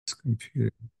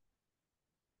Computer.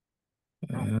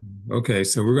 Okay,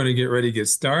 so we're going to get ready to get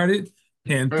started.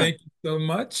 And Yeah, thank you so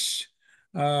much,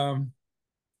 um,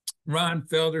 Ron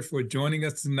Felder, for joining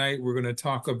us tonight. We're going to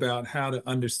talk about how to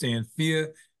understand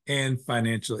fear and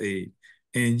financial aid.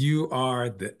 And you are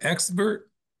the expert.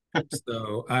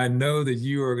 So I know that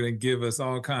you are going to give us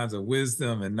all kinds of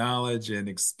wisdom and knowledge and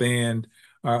expand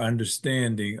our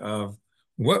understanding of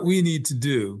what we need to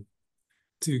do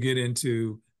to get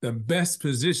into the best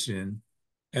position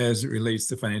as it relates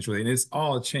to financial aid. And it's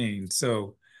all changed.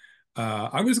 So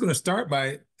I'm just going to start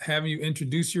by having you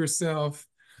introduce yourself.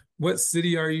 What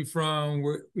city are you from?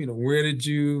 Where did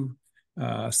you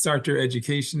start your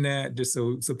education at? Just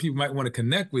so people might want to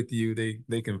connect with you,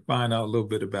 they can find out a little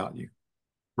bit about you.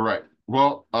 correct.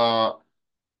 Well,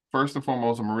 first and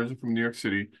foremost, I'm originally from New York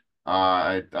City.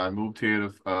 I moved here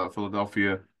to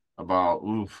Philadelphia about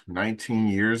 19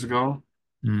 years ago.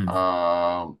 Mm.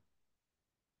 Um,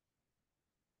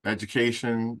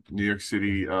 Education, New York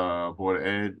City Board of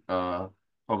Ed,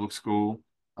 public school,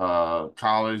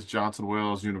 college, Johnson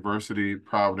Wales University,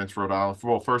 Providence, Rhode Island.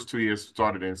 Well, first 2 years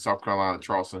started in South Carolina,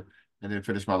 Charleston, and then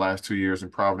finished my last 2 years in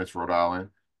Providence, Rhode Island.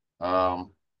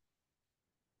 Um,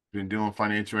 been doing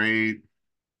financial aid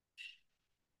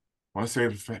I want to say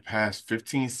the past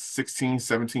 15, 16,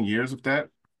 17 years of that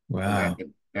in that Wow.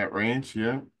 that range.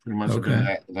 Yeah, pretty much have been in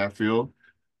Okay. that field.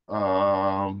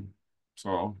 Um,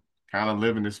 so kind of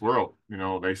live in this world.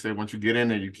 They say once you get in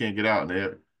there, you can't get out, and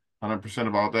they're 100%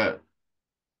 about that.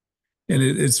 And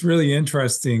it's really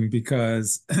interesting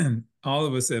because all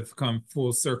of us have come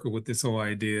full circle with this whole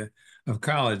idea of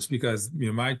college because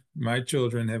my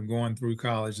children have gone through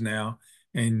college now,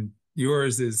 and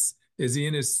yours is he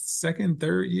in his second,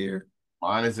 third year?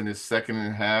 Mine is in his second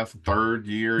and a half, third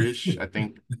year-ish. I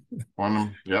think one of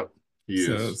them. Yep, he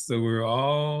So, is. so we're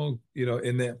all,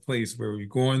 in that place where we're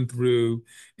going through,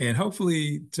 and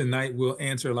hopefully tonight we'll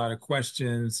answer a lot of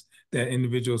questions that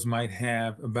individuals might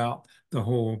have about the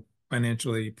whole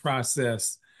financial aid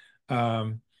process.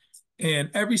 Um, and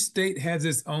every state has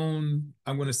its own,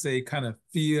 I'm going to say, kind of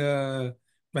PHEAA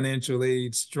financial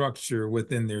aid structure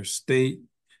within their state.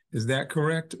 Is that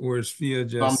correct? Or is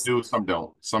PHEAA Some just do, some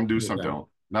don't. Some do, some okay? don't.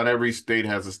 Not every state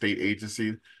has a state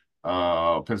agency.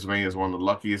 Pennsylvania is one of the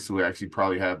luckiest who actually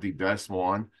probably have the best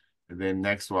one. And then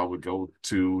next, I would go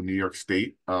to New York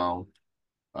State.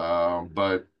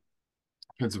 But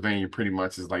Pennsylvania pretty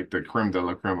much is like the creme de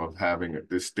la creme of having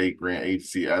this state grant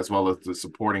agency as well as the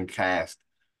supporting cast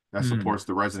that Hmm. supports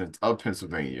the residents of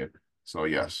Pennsylvania. So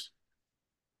yes,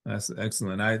 That's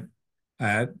excellent.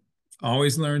 I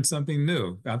always learned something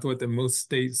new. I thought that most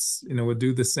states, would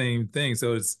do the same thing.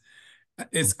 So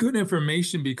it's good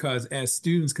information because as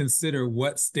students consider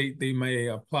what state they may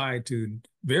apply to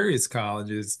various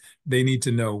colleges, they need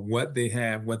to know what they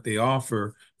have, what they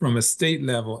offer from a state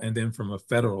level and then from a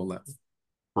federal level.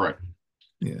 correct.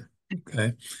 Yeah.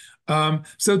 Okay.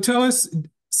 So tell us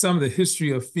some of the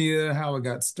history of FEA, how it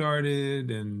got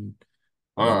started and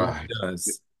what Uh, it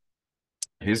does.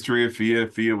 History of FEA.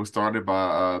 FEA was started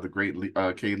by the great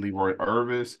K. Leroy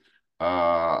Irvis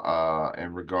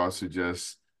in regards to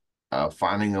just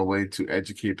finding a way to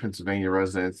educate Pennsylvania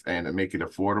residents and make it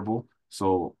affordable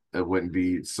so it wouldn't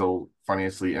be so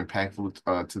financially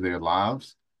impactful to their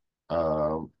lives.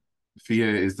 Um,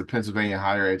 PHEAA is the Pennsylvania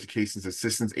Higher Education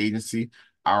Assistance Agency.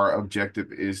 Our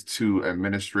objective is to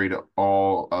administrate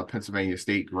all Pennsylvania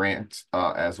state grants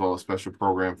as well as special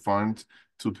program funds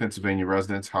to Pennsylvania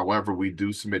residents. However, we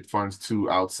do submit funds to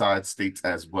outside states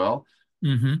as well.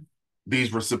 Hmm.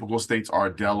 These reciprocal states are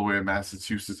Delaware,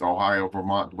 Massachusetts, Ohio,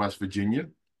 Vermont, West Virginia.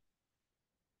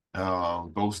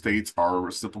 Those states are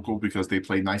reciprocal because they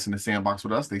play nice in the sandbox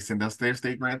with us. They send us their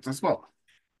state grants as well.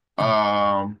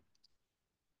 Um,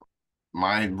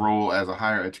 my role as a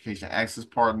higher education access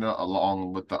partner,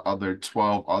 along with the other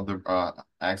 12 other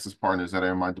access partners that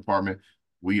are in my department,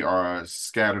 we are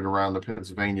scattered around the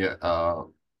Pennsylvania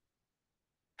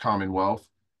Commonwealth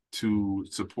to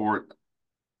support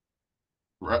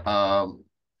um,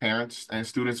 parents and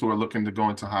students who are looking to go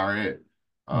into higher ed.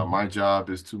 My job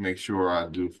is to make sure I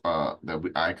do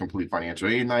I complete financial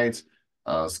aid nights,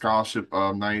 scholarship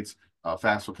nights,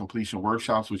 FAFSA completion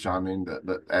workshops, which I'm in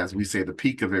as we say the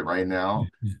peak of it right now,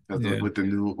 because Yeah. with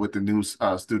the new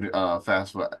student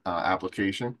FAFSA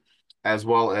application, as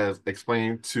well as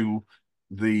explain to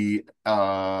the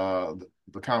uh,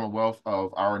 the Commonwealth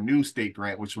of our new state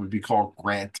grant, which would be called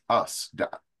Grant Us.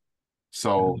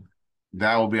 So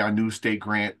that will be our new state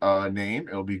grant name.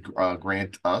 It'll be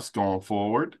Grant Us going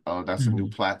forward. That's a new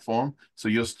Mhm. platform. So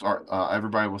you'll start,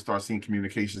 everybody will start seeing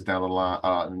communications down the line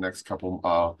in the next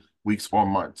couple weeks or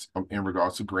months in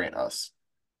regards to Grant Us.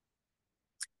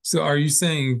 So are you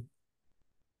saying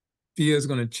PHEAA is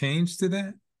going to change to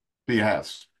that?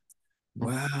 Yes.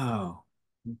 Wow.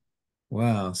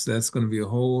 Wow. So that's going to be a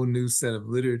whole new set of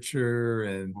literature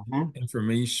and Mm-hmm.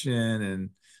 information and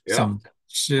Yep. some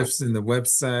shifts in the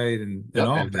website and Yep.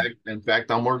 all of that. In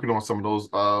fact, I'm working on some of those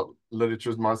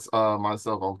literatures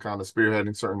myself. I'm kind of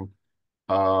spearheading certain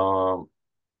uh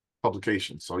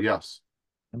publications. So yes.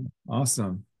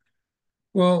 Awesome.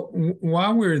 Well,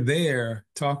 while we're there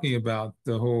talking about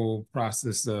the whole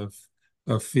process of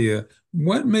fear,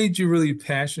 what made you really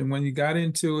passionate when you got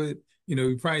into it? You know,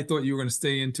 you probably thought you were going to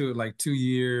stay into it like 2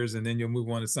 years and then you'll move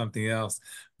on to something else.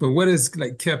 But what has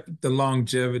like kept the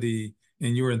longevity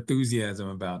and your enthusiasm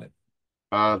about it?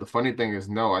 The funny thing is,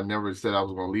 no, I never said I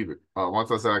was going to leave it. Once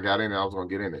I said I got in it, I was going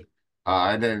to get in it.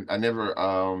 I never,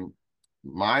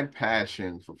 my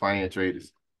passion for financial aid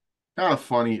is kind of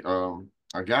funny.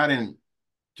 I got in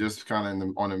just kind of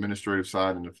on the administrative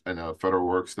side and the federal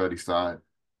work study side.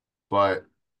 But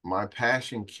my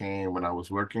passion came when I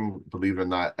was working, believe it or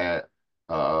not, at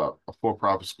a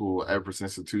for-profit school, Everest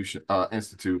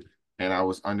Institute, and I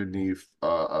was underneath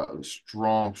a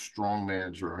strong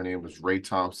manager. Her name was Ray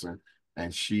Thompson,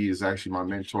 and she is actually my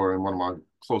mentor and one of my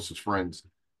closest friends.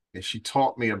 And she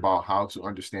taught me about how to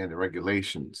understand the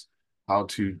regulations, how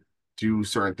to do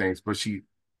certain things, but she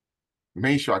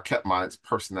made sure I kept my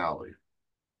personality.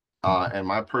 And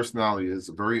my personality is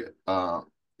very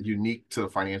unique to the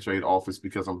financial aid office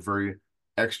because I'm very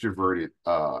extroverted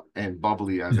and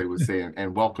bubbly, as they would say,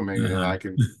 and welcoming, Uh-huh.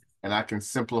 and I can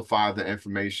simplify the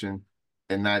information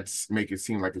and not make it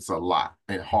seem like it's a lot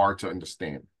and hard to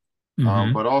understand.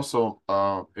 Hmm. But also,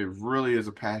 it really is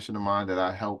a passion of mine that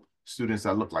I help students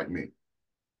that look like me.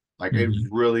 Like it Hmm.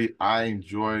 really, I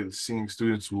enjoy seeing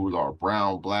students who are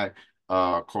brown, black,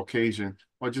 Caucasian,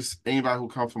 or just anybody who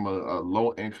come from a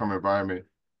low income environment,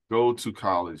 go to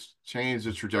college, change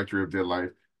the trajectory of their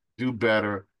life, do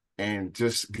better, and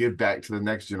just give back to the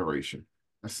next generation.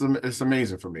 It's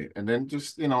amazing for me. And then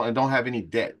just, and don't have any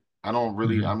debt. Hmm.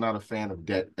 I'm not a fan of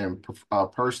debt and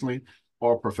personally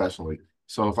or professionally.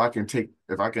 So if I can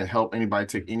help anybody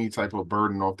take any type of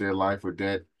burden off their life or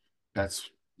debt, that's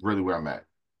really where I'm at.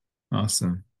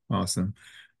 Awesome. Awesome.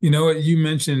 You know what? You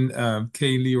mentioned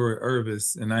K. Leroy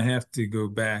Irvis, and I have to go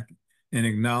back and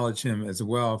acknowledge him as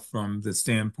well from the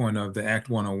standpoint of the Act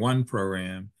 101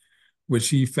 program, which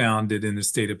he founded in the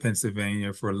state of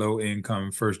Pennsylvania for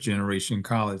low-income first-generation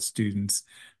college students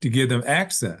to give them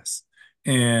access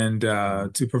and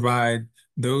to provide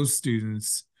those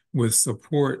students with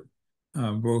support,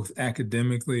 both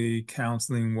academically,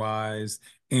 counseling-wise,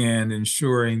 and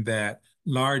ensuring that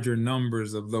larger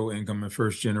numbers of low-income and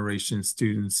first-generation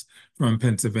students from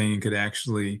Pennsylvania could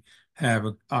actually have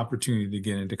an opportunity to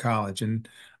get into college. And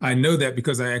I know that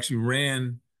because I actually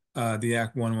ran the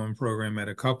Act 101 program at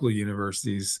a couple of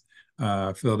universities,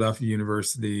 Philadelphia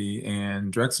University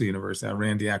and Drexel University. I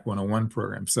ran the Act 101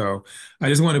 program. So I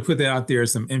just want to put that out there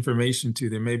as some information to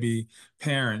there may be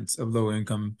parents of low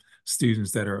income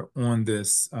students that are on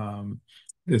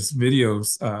this video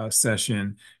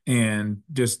session and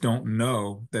just don't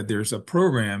know that there's a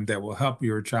program that will help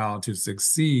your child to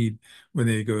succeed when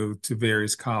they go to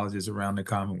various colleges around the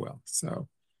Commonwealth. So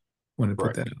I want to put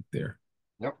Right. that out there.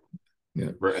 Yep.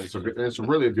 Yeah. Right. It's a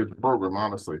really a good program,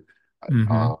 honestly.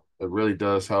 Hmm. It really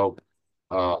does help.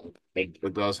 Uh,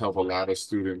 it does help a lot of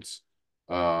students.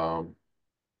 Um,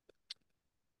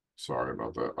 sorry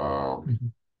about that. Hmm.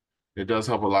 It does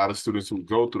help a lot of students who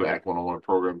go through the Act 101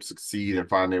 program succeed and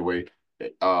find their way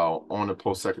on the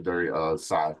post-secondary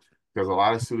side. Because a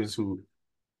lot of students who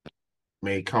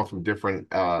may come from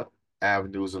different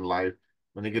avenues in life.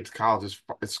 When they get to college,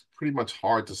 it's pretty much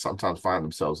hard to sometimes find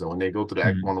themselves. And when they go to the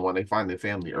Act Hmm. 101, they find their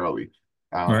family early.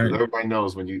 Because Right. everybody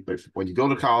knows when you go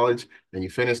to college and you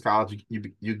finish college,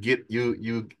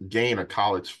 you gain a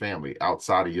college family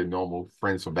outside of your normal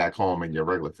friends from back home and your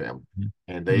regular family,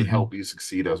 and they Hmm. help you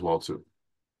succeed as well too.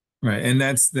 Right. And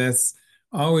that's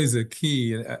always a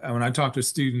key. When I talk to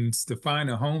students to find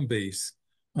a home base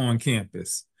on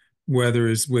campus, whether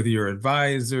it's with your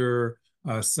advisor,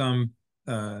 some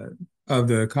uh, of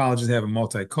the colleges have a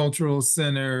multicultural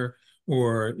center,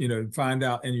 or find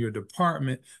out in your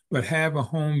department, but have a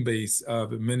home base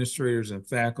of administrators and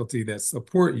faculty that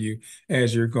support you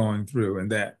as you're going through, and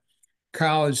that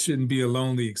college shouldn't be a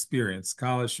lonely experience.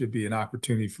 College should be an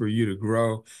opportunity for you to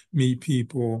grow, meet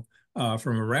people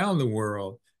from around the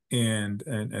world, and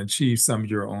achieve some of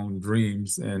your own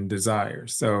dreams and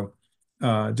desires. So,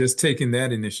 just taking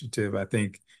that initiative, I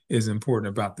think, is important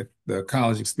about the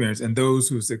college experience. And those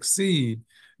who succeed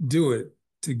do it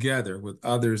together with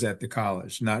others at the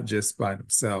college, not just by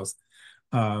themselves.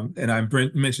 And I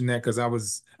mentioned that because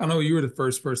I know you were the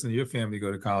first person in your family to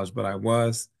go to college, but I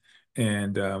was,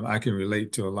 and I can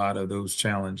relate to a lot of those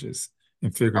challenges in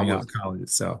I figuring out was college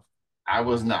itself. I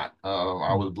was not.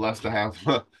 I was Mm-hmm. blessed to have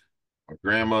my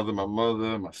grandmother, my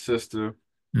mother, my sister,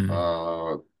 Mm-hmm.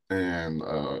 uh, and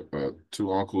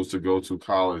two uncles to go to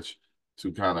college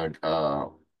to kind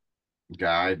of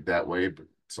guide that way. But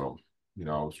so, you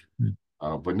know,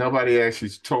 but nobody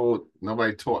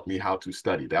taught me how to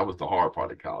study. That was the hard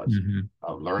part of college.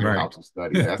 Mm-hmm. Learning how Right. to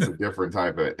study. That's a different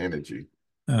type of energy.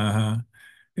 Uh-huh.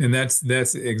 And that's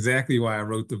exactly why I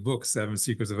wrote the book, Seven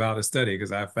Secrets of How to Study,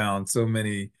 because I found so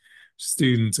many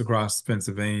students across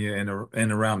Pennsylvania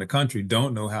and around the country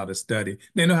don't know how to study.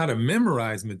 They know how to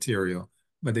memorize material,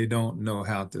 but they don't know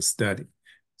how to study.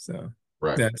 So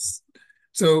Right. that's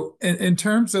so in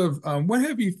terms of what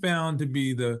have you found to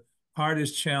be the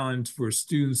hardest challenge for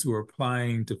students who are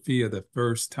applying to FEA the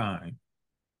first time?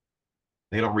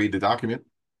 They don't read the document.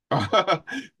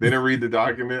 They don't read the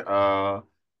document.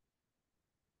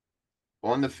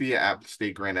 On the PHEAA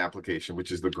state grant application,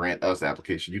 which is the Grant Us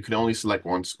application, you can only select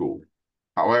one school.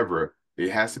 However, it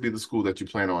has to be the school that you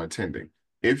plan on attending.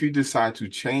 If you decide to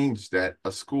change that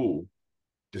a school,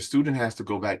 the student has to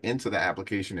go back into the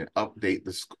application and update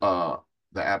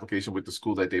the application with the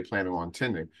school that they plan on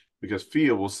attending because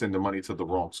PHEAA will send the money to the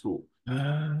wrong school.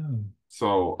 Oh.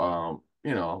 So,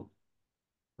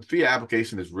 the fee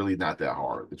application is really not that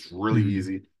hard. It's really Mm-hmm.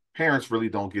 easy. Parents really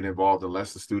don't get involved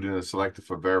unless the student is selected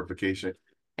for verification.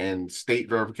 And state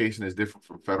verification is different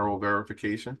from federal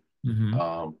verification. Mm-hmm.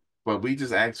 Um, but we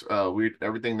just ask, we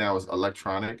everything now is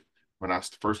electronic. When I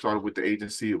first started with the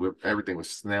agency, everything was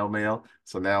snail mail.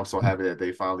 So now I'm so happy that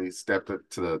they finally stepped up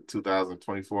to the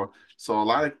 2024. So a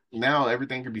lot of now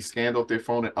everything can be scanned off their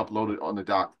phone and uploaded on the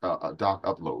doc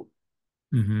upload.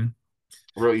 Mm-hmm.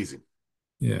 Real easy.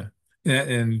 Yeah.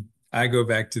 And I go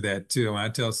back to that too. When I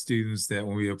tell students that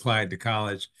when we applied to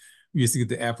college, we used to get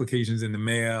the applications in the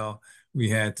mail. We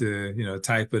had to,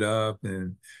 type it up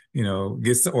and,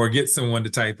 get someone to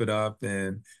type it up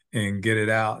and get it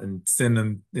out and send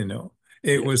them. It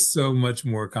Yeah. was so much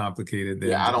more complicated Yeah, than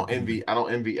just doing. I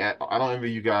don't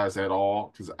envy you guys at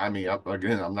all because I mean,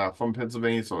 again, I'm not from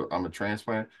Pennsylvania, so I'm a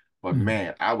transplant. But Mm-hmm.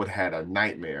 man, I would have had a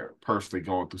nightmare personally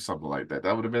going through something like that.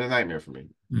 That would have been a nightmare for me.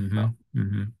 Mm-hmm. No.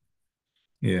 Mm-hmm.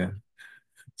 Yeah.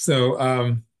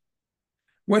 So,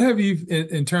 what have you,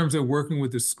 in terms of working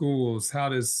with the schools, how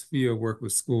does FIA work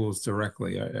with schools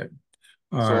directly? Or,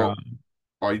 So,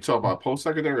 are you talking about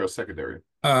post-secondary or secondary?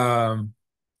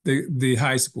 the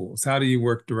high schools? How do you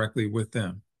work directly with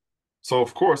them? So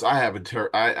of course I have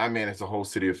I manage the whole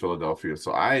city of Philadelphia.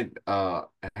 So I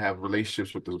have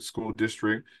relationships with the school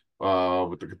district,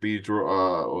 with the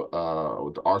cathedral,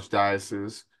 with the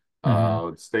archdiocese,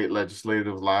 Hmm. state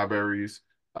legislative libraries.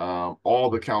 All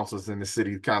the councils in the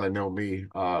city kind of know me,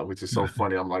 which is so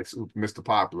funny. I'm like Mr.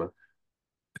 Popular.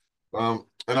 And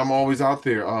I'm always out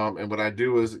there. And what I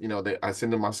do is, I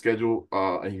send them my schedule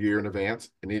a year in advance,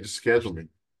 and they just schedule me.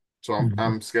 So I'm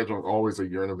Hmm. scheduling always a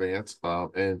year in advance.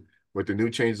 And with the new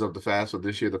changes of the FAFSA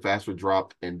this year, the FAFSA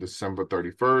dropped in December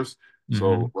 31st.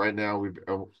 So Hmm. right now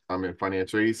I'm in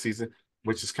financial aid season,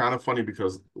 which is kind of funny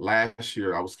because last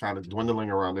year I was kind of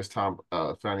dwindling around this time.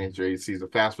 Financial aid season,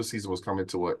 FAFSA season was coming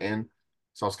to an end,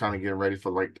 so I was kind of getting ready for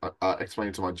like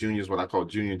explaining to my juniors what I call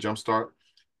junior jumpstart.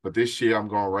 But this year I'm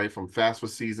going right from FAFSA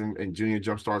season and junior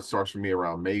jumpstart starts for me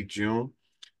around May, June.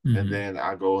 And Hmm. then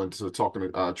I go into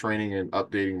talking training and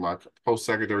updating my post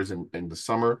secondaries in the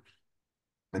summer.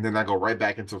 And then I go right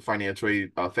back into financial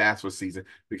aid FAFSA season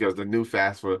because the new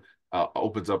FAFSA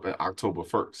opens up in October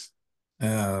 1st.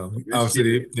 This So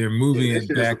year, they're yeah, moving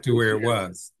it back to where it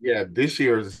was. this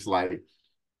year is like,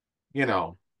 you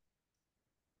know,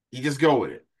 you just go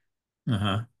with it.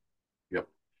 Uh-huh. Yep.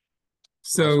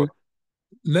 So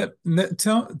that's So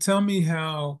what. tell me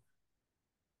how,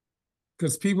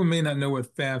 because people may not know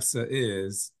what FAFSA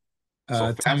is.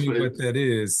 So Tell me FAFSA what is. that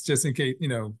is, just in case, this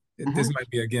Mhm. might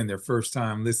be again their first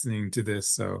time listening to this.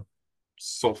 So,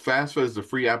 So FAFSA is the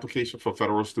free application for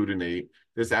federal student aid.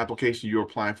 This application, you're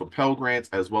applying for Pell Grants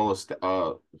as well as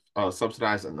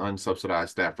subsidized and unsubsidized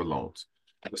Stafford loans.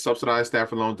 The subsidized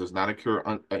Stafford loan does not accrue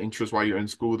interest while you're in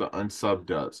school. The unsub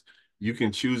does. You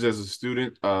can choose as a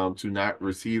student to not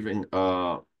receiving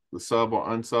the sub or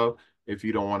unsub if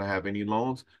you don't want to have any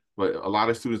loans. But a lot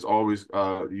of students always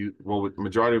with the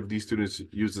majority of these students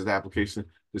use this application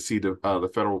to see the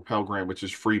federal Pell Grant, which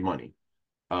is free money.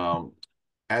 Um,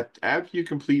 after you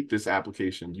complete this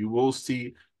application, you will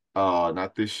see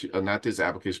not this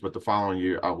application, but the following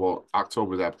year,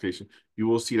 October's application, you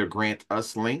will see the Grant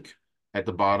Us link at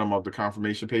the bottom of the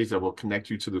confirmation page that will connect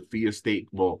you to the FEA state.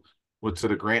 Well, went to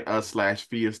the grant us slash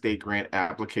FEA state grant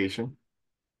application.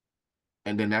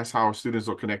 And then that's how our students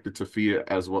are connected to FEA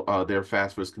as well. Their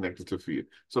FAFSA is connected to FEA.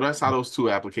 So that's how those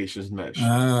two applications mesh.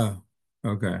 Oh,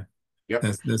 okay. Yep.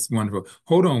 That's wonderful.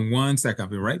 Hold on one second. I'll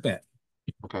be right back.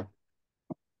 Okay.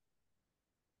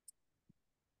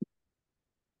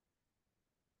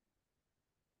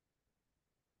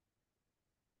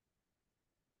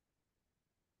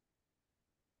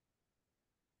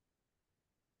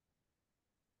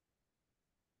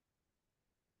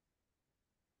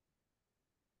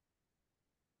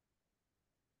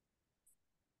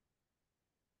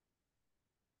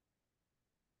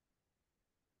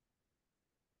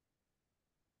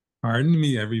 Pardon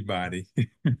me, everybody.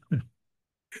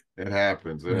 It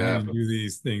happens. It Trying to do happens.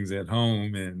 these things at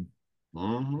home and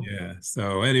Hmm. yeah.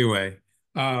 So anyway,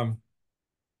 um,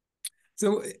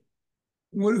 so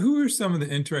who are some of the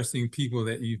interesting people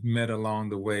that you've met along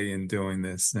the way in doing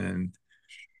this and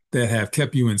that have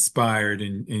kept you inspired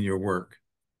in your work?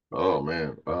 Oh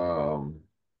man.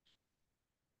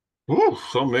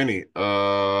 So many.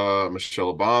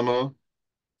 Michelle Obama.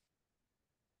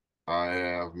 I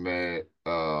have met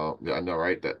yeah, I know,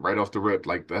 right? That right off the rip,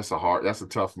 like that's a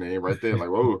tough name right there. Like,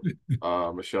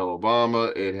 whoa, Michelle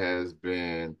Obama. It has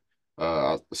been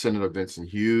Senator Vincent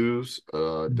Hughes,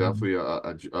 Mhm.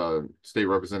 definitely State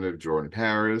Representative Jordan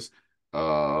Harris,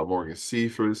 Morgan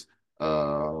Cephas,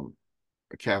 Councilwoman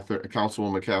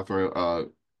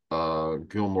Catherine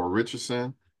Gilmore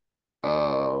Richardson.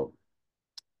 Uh,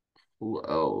 who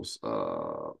else?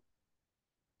 Uh,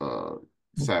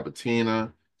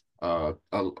 Sabatina,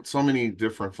 so many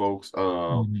different folks.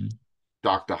 Mhm.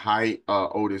 Dr. Height,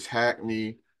 Otis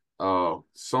Hackney, so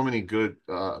many good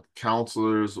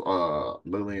counselors.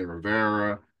 Lillian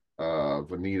Rivera,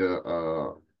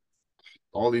 Vanita,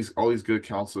 all these good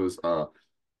counselors.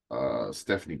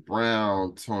 Stephanie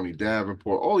Brown, Tony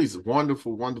Davenport, all these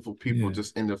wonderful, wonderful people Yeah.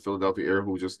 just in the Philadelphia area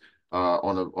who just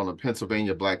on the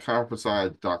Pennsylvania Black Conference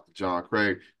side, Dr. John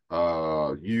Craig,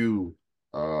 you,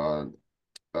 uh,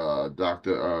 oh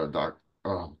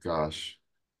gosh,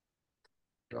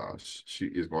 she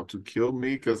is going to kill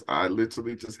me because I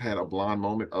literally just had a blonde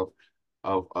moment of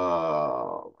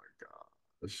oh my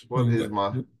gosh, what is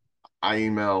my I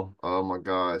email? Oh my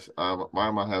gosh, why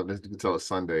am I having this? You can tell it's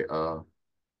Sunday. It'll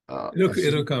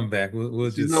come back.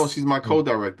 We'll She's no, just she's my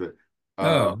co-director.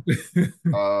 Uh, oh.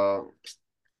 uh,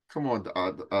 come on,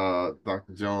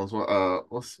 Dr. Jones.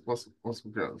 What's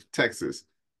Texas?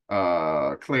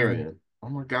 Clarion. Oh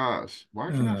my gosh,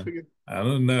 why can I Uh, forget? I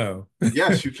don't know.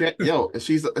 Yes, you can't. Yo,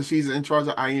 she's in charge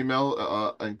of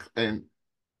IML and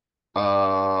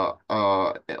for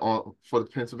the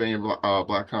Pennsylvania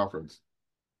Black Conference.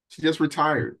 She just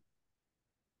retired.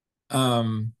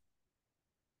 Um,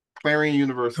 Clarion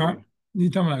University. You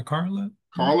talking about Carla?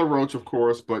 Carla Roach, of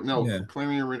course, but no, Yeah. for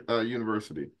Clarion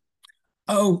University.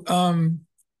 Oh,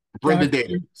 Brenda Doctor.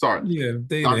 Day. Sorry. Yeah,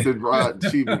 Day. Dr.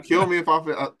 She would kill me if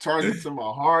I charge it to my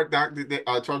heart, charge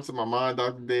it to my mind,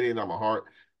 Dr. Day, not my heart.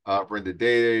 Brenda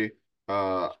Day,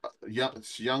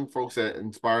 young folks that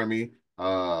inspire me.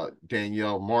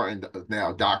 Danielle Martin,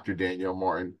 now Dr. Danielle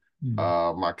Martin.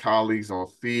 Mm. My colleagues on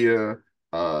FEA,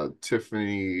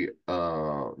 Tiffany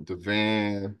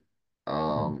Devan.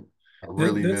 I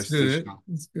really That's miss this. good.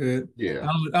 That's good. Yeah, I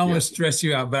don't want yeah, to stress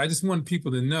you out, but I just want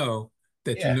people to know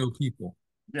that you yeah, know people.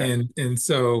 yeah. And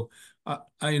so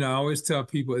I always tell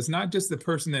people it's not just the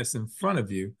person that's in front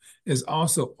of you, it's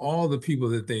also all the people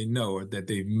that they know or that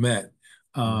they've met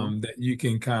Hmm. that you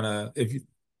can kind of if you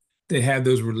they have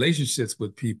those relationships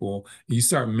with people, you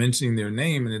start mentioning their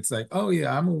name, and it's like, oh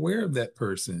yeah, I'm aware of that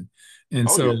person. And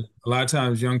Oh so yeah. a lot of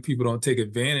times young people don't take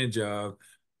advantage of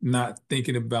not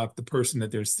thinking about the person that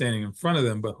they're standing in front of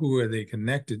them, but who are they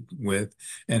connected with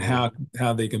and Hmm.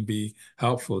 how they can be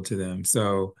helpful to them.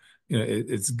 So,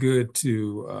 it's good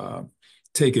to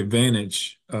take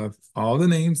advantage of all the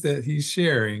names that he's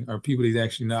sharing are people he's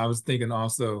actually know. I was thinking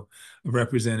also of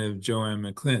Representative Joanne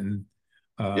McClinton,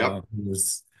 Yep. who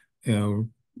was you know,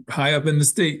 high up in the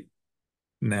state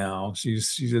now.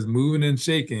 She's just moving and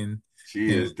shaking,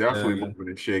 She and is definitely moving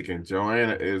and shaking.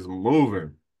 Joanna is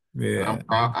moving, and I'm yeah,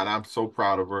 proud, and I'm so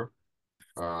proud of her.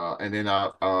 And then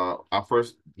our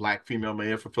first Black female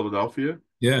mayor for Philadelphia.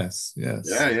 yes, Yeah,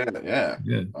 yes, yeah, yeah.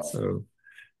 yeah. Uh, So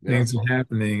yeah. things are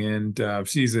happening, and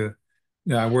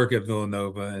I work at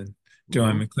Villanova, and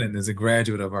Joanne Hmm. McClinton is a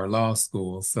graduate of our law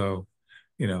school, so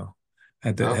you know,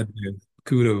 Yep. had to give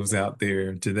kudos out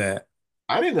there to that.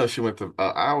 I didn't know she went to.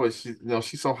 I was,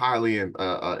 she's so highly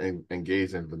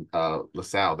engaged in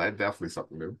LaSalle. That definitely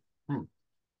something new. Hmm.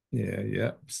 Yeah,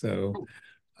 yeah.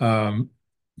 Um,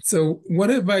 so what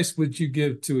advice would you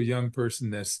give to a young person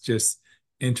that's just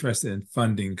interested in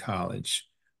funding college,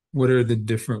 what are the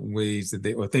different ways that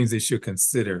they or things they should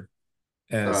consider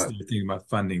as Uh, they're thinking about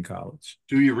funding college?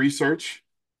 do your research.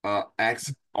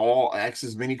 Ask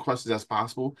as many questions as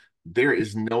possible. There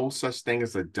is no such thing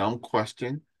as a dumb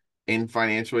question in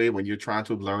financial aid when you're trying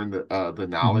to learn the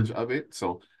knowledge Hmm. of it.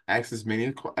 So ask as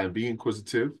many and be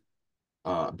inquisitive.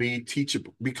 Be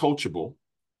teachable. Be coachable.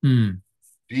 Mm.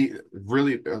 Be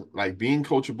really like being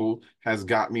coachable has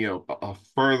got me a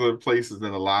further places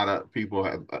than a lot of people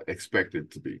have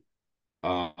expected to be.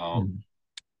 Um, Mm.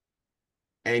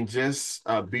 and just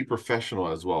be professional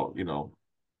as well.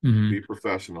 Hmm. Be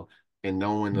professional and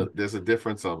knowing that there's a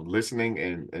difference of listening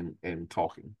and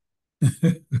talking.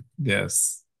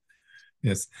 Yes.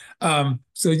 Yes.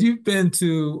 So you've been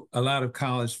to a lot of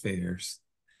college fairs.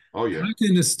 Oh How yeah,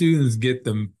 can the students get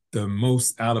the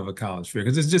most out of a college fair?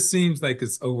 Because it just seems like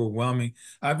it's overwhelming.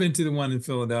 I've been to the one in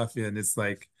Philadelphia, and it's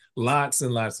like lots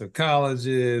and lots of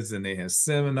colleges, and they have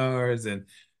seminars. And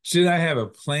should I have a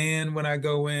plan when I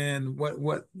go in?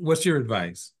 What's your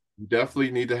advice? you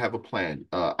definitely need to have a plan.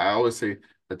 I always say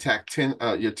attack 10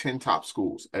 your 10 top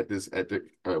schools at the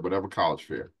whatever college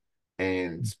fair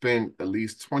and spend at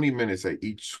least 20 minutes at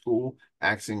each school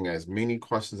asking as many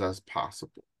questions as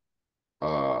possible.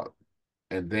 Uh,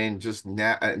 and then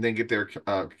and then get their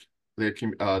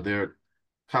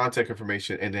contact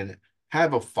information and then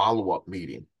have a follow-up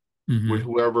meeting with Hmm.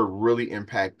 whoever really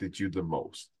impacted you the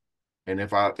most. And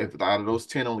if out of those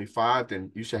 10, only five,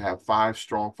 then you should have five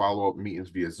strong follow-up meetings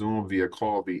via Zoom, via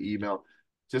call, via email,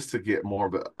 just to get more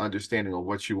of an understanding of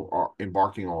what you are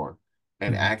embarking on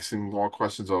and Hmm. asking more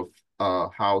questions of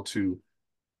how to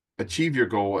achieve your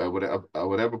goal at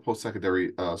whatever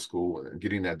post-secondary school and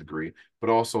getting that degree, but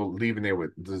also leaving there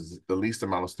with the least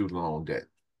amount of student loan debt.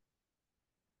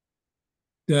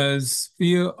 Does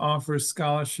PHEAA offer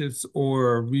scholarships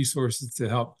or resources to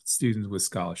help students with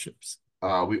scholarships?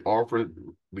 Uh, we offer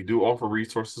we do offer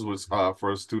resources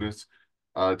for students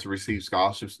to receive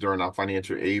scholarships during our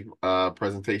financial aid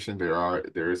presentation.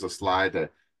 There is a slide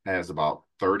that has about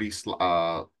 30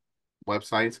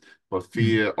 websites, but Mhm.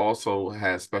 PHEAA also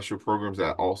has special programs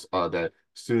that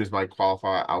students might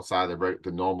qualify outside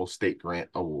the normal state grant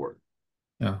award.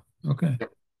 Yeah. Okay.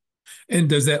 Yep. And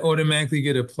does that automatically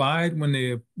get applied when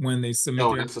they submit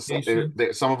No, their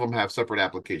application? some of them have separate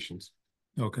applications.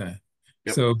 Okay.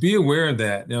 Yep. So be aware of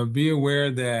that. Now be aware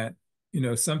that,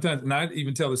 sometimes, and I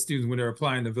even tell the students when they're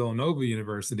applying to Villanova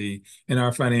University in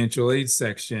our financial aid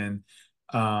section,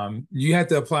 you have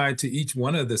to apply to each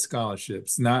one of the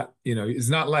scholarships. It's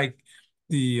not like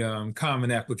the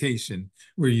common application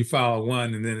where you file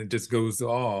one and then it just goes to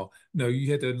all. No,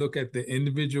 you have to look at the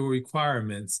individual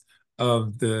requirements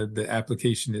of the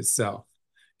application itself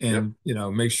Yep.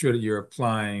 and make sure that you're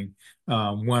applying.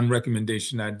 One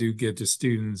recommendation I do give to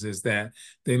students is that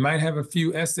they might have a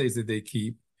few essays that they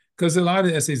keep because a lot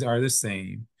of essays are the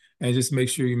same, and just make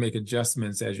sure you make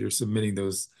adjustments as you're submitting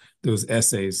those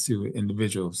essays to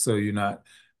individuals. So you're not.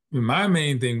 My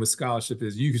main thing with scholarship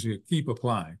is you should keep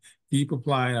applying. Keep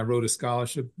applying. I wrote a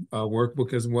scholarship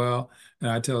workbook as well, and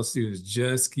I tell students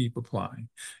just keep applying.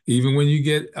 Even when you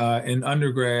get in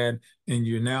undergrad and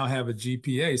you now have a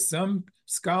GPA, some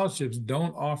scholarships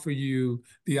don't offer you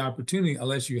the opportunity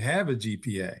unless you have a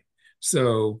GPA.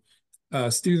 So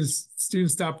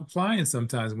students stop applying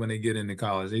sometimes when they get into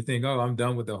college. They think, "Oh, I'm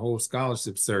done with the whole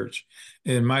scholarship search."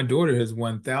 And my daughter has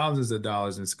won thousands of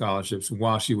dollars in scholarships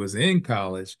while she was in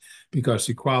college because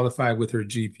she qualified with her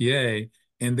GPA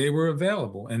and they were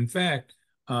available. In fact,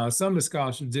 some of the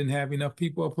scholarships didn't have enough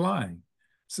people applying.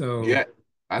 So, Yeah.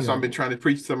 That's you what I've know, been trying to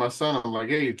preach to my son. I'm like,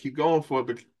 hey, keep going for it,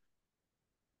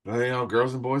 but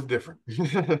girls and boys different.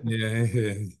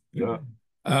 yeah.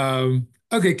 Yeah.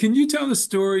 Okay, can you tell the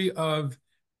story of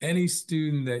any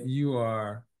student that you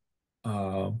are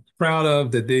proud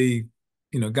of that they,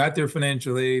 got their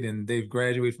financial aid and they've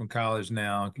graduated from college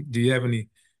now? Do you have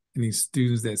any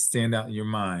students that stand out in your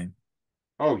mind?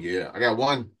 Oh yeah. I got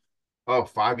one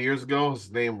 5 years ago.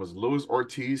 His name was Luis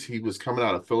Ortiz. He was coming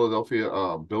out of Philadelphia,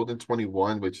 building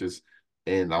 21, which is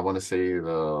in I want to say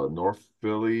the North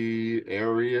Philly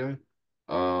area.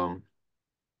 Um,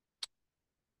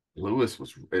 Lewis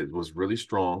was really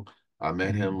strong. I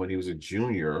met him Mhm. when he was a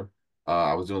junior.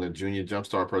 I was doing a junior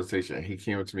jumpstart presentation, and he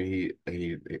came up to me.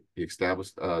 He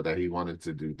established that he wanted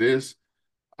to do this.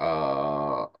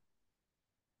 Uh,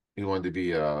 he wanted to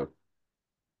be a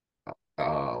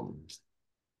um,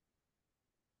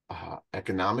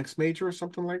 economics major or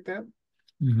something like that.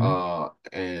 Mhm.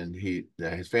 And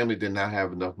his family did not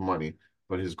have enough money,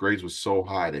 but his grades were so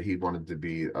high that he wanted to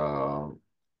be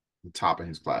the top of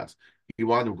his class. He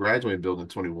wound up graduating building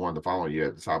 21 the following year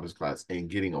at the top of his class and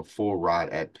getting a full ride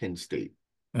at Penn State.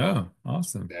 Oh,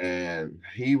 awesome. And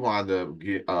he wound up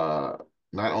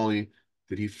not only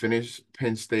did he finish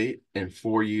Penn State in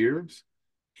 4 years,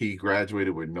 he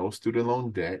graduated with no student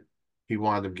loan debt. He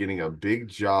wound up getting a big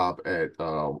job at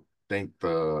think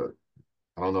the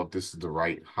I don't know if this is the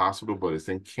right hospital, but it's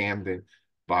in Camden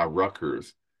by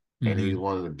Rutgers. And he's Hmm.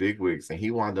 one of the big wigs. And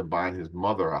he wound up buying his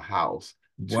mother a house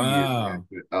 2 years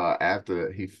Wow.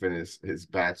 after he finished his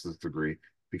bachelor's degree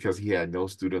because he had no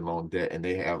student loan debt. And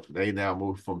they now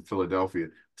moved from Philadelphia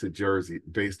to Jersey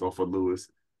based off of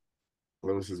Lewis's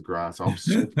grind. So I'm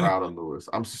so proud of Lewis.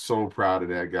 I'm so proud of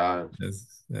that guy.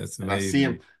 That's And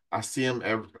amazing. I see him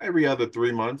every other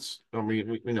 3 months. I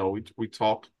mean, we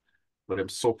talk, but I'm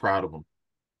so proud of him.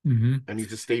 Hmm. And he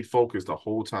just stayed focused the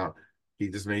whole time. He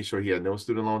just made sure he had no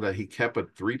student loan debt. He kept a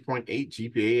 3.8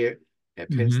 GPA at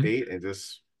Penn Hmm. State and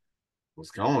just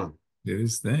was going. Did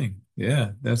his thing.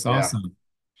 Yeah, that's Yeah. awesome.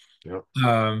 Yep.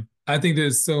 I think that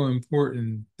it's so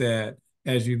important that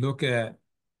as you look at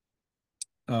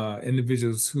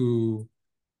individuals who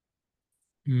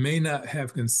may not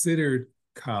have considered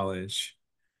college,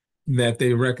 that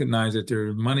they recognize that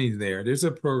there's money there. There's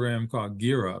a program called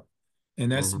Gear Up,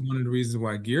 and that's Mm-hmm. one of the reasons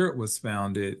why Gear Up was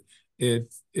founded.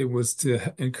 It was to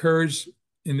encourage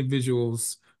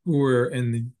individuals who were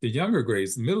in the younger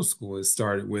grades, the middle school it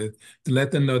started with, to let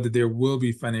them know that there will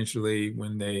be financial aid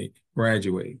when they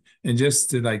graduate, and just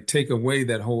to like take away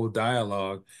that whole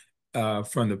dialogue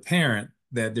from the parent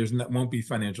that there's not won't be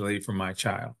financial aid for my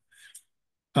child.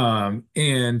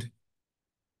 And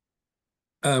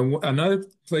Another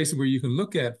place where you can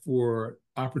look at for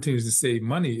opportunities to save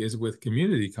money is with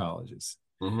community colleges.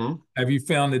 Mm-hmm. Have you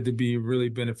found it to be really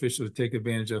beneficial to take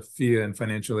advantage of PHEAA and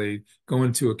financial aid,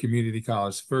 going to a community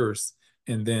college first,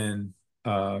 and then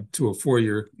to a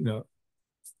four-year,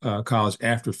 college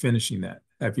after finishing that?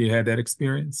 Have you had that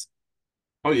experience?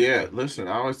 Oh yeah, listen,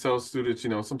 I always tell students,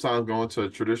 sometimes going to a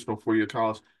traditional four-year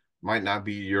college might not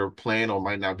be your plan or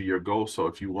might not be your goal. So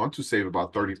if you want to save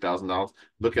about $30,000,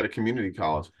 look at a community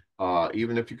college.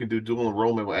 Even if you can do dual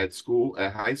enrollment at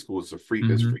high school, it's Hmm.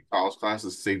 free college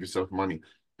classes, save yourself money.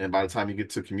 And by the time you get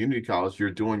to community college,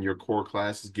 you're doing your core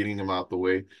classes, getting them out the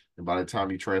way. And by the time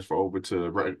you transfer over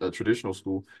to a traditional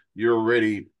school, you're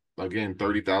already, again,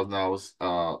 $30,000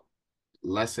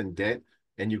 less in debt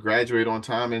and you graduate on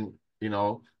time and you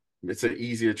know it's an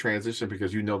easier transition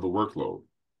because you know the workload.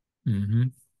 Hmm.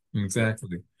 Yep.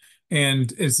 Exactly.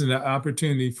 And it's an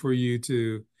opportunity for you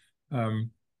to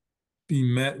um, be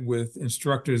met with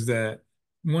instructors that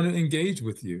want to engage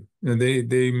with you. And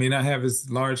they may not have as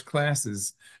large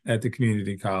classes at the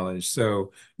community college.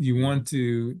 So you Mhm. want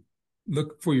to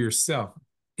look for yourself,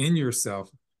 in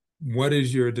yourself. What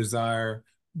is your desire?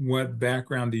 What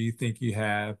background do you think you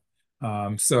have?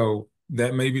 So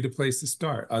that may be the place to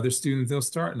start. Other students, they'll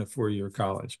start in a four-year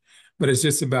college, but it's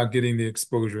just about getting the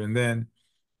exposure. And then,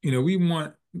 we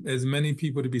want as many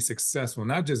people to be successful,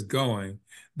 not just going,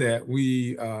 that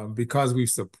because we've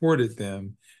supported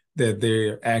them, that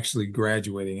they're actually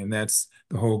graduating. And that's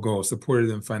the whole goal. Supported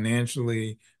them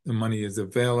financially, the money is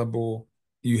available.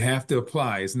 You have to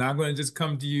apply. It's not going to just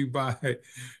come to you by,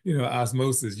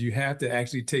 osmosis. You have to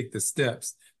actually take the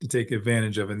steps to take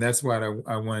advantage of it. And that's why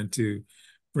I wanted to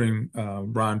bring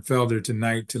Ron Felder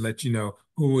tonight to let you know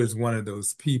who is one of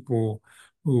those people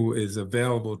who is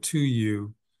available to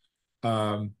you.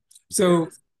 um, Yeah. so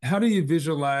how do you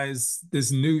visualize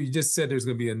this new, you just said there's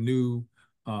going to be a new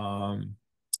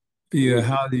via, With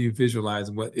how do you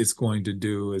visualize what it's going to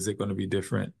do? Is it going to be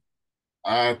different?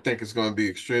 I think it's going to be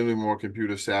extremely more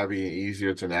computer savvy and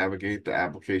easier to navigate. The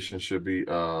application should be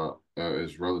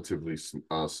is relatively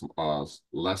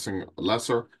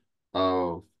lesser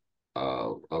of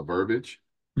verbiage.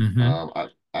 Hmm.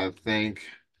 I think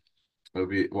it'll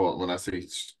be, well, when I say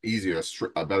easier,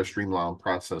 a better streamlined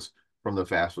process from the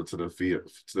FAFSA to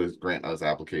the grant us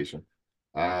application.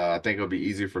 I think it'll be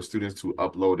easier for students to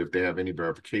upload if they have any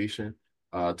verification,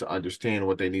 to understand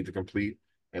what they need to complete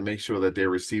and make sure that they're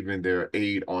receiving their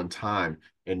aid on time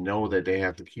and know that they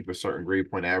have to keep a certain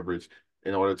grade point average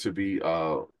in order to be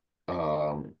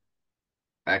um,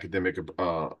 academic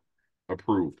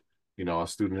approved. A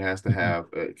student has to Hmm. have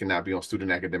cannot be on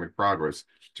student academic progress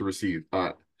to receive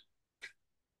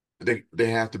they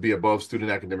have to be above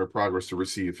student academic progress to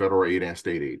receive federal aid and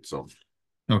state aid. So,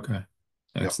 Okay, yep,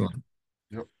 excellent.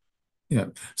 yep. Yeah.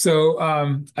 So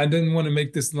I didn't want to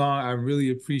make this long. I really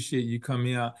appreciate you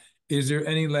coming out. Is there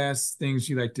any last things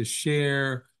you'd like to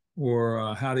share,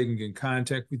 or how they can get in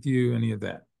contact with you? Any of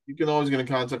that? You can always get in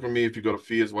contact with me if you go to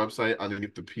PHEAA's website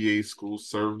underneath the PA School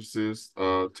Services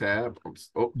tab. Oh,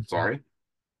 Okay. sorry.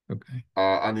 Okay.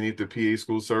 Underneath the PA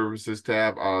School Services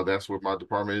tab, that's where my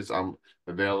department is. I'm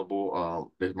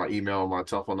available. There's my email, my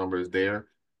telephone number is there.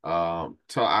 I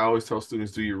always tell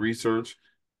students, do your research.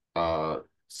 Uh,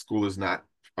 School is not,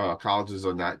 colleges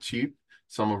are not cheap.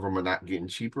 Some of them are not getting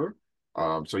cheaper.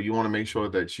 So you want to make sure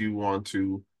that you want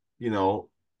to, you know,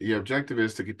 your objective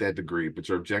is to get that degree, but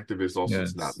your objective is also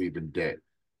to not Yes. leave in debt.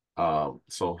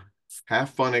 So have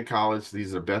fun in college.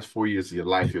 These are the best 4 years of your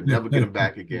life. You'll never get them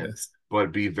back again. Yes.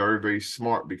 But be very, very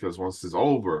smart, because once it's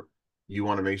over, you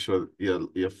want to make sure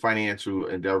your financial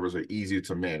endeavors are easier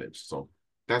to manage. So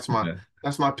that's my Yeah.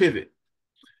 that's my pivot.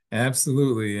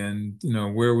 Absolutely. And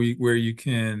where you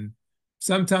can,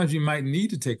 sometimes you might need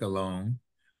to take a loan,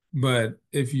 but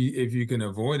if you can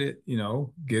avoid it,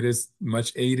 get as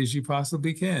much aid as you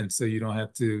possibly can so you don't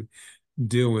have to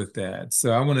deal with that.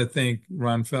 So I want to thank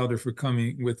Ron Felder for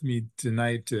coming with me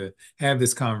tonight to have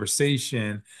this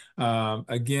conversation.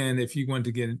 Again, if you want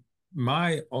to get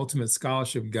my Ultimate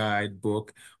Scholarship Guide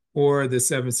book, or the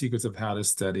Seven Secrets of How to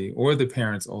Study, or the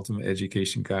Parents Ultimate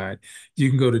Education Guide, you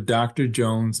can go to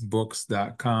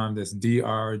drjonesbooks.com. That's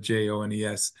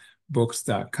DRJONES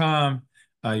books.com.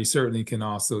 You certainly can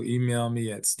also email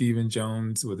me at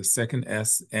stephenjones with a second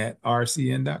S at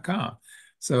rcn.com.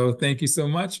 So thank you so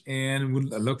much, and we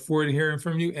look forward to hearing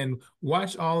from you. And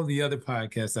watch all of the other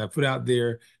podcasts I put out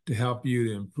there to help you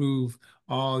to improve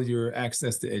all your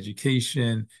access to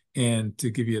education and to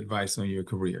give you advice on your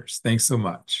careers. Thanks so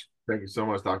much. Thank you so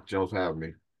much, Dr. Jones, for having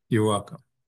me. You're welcome.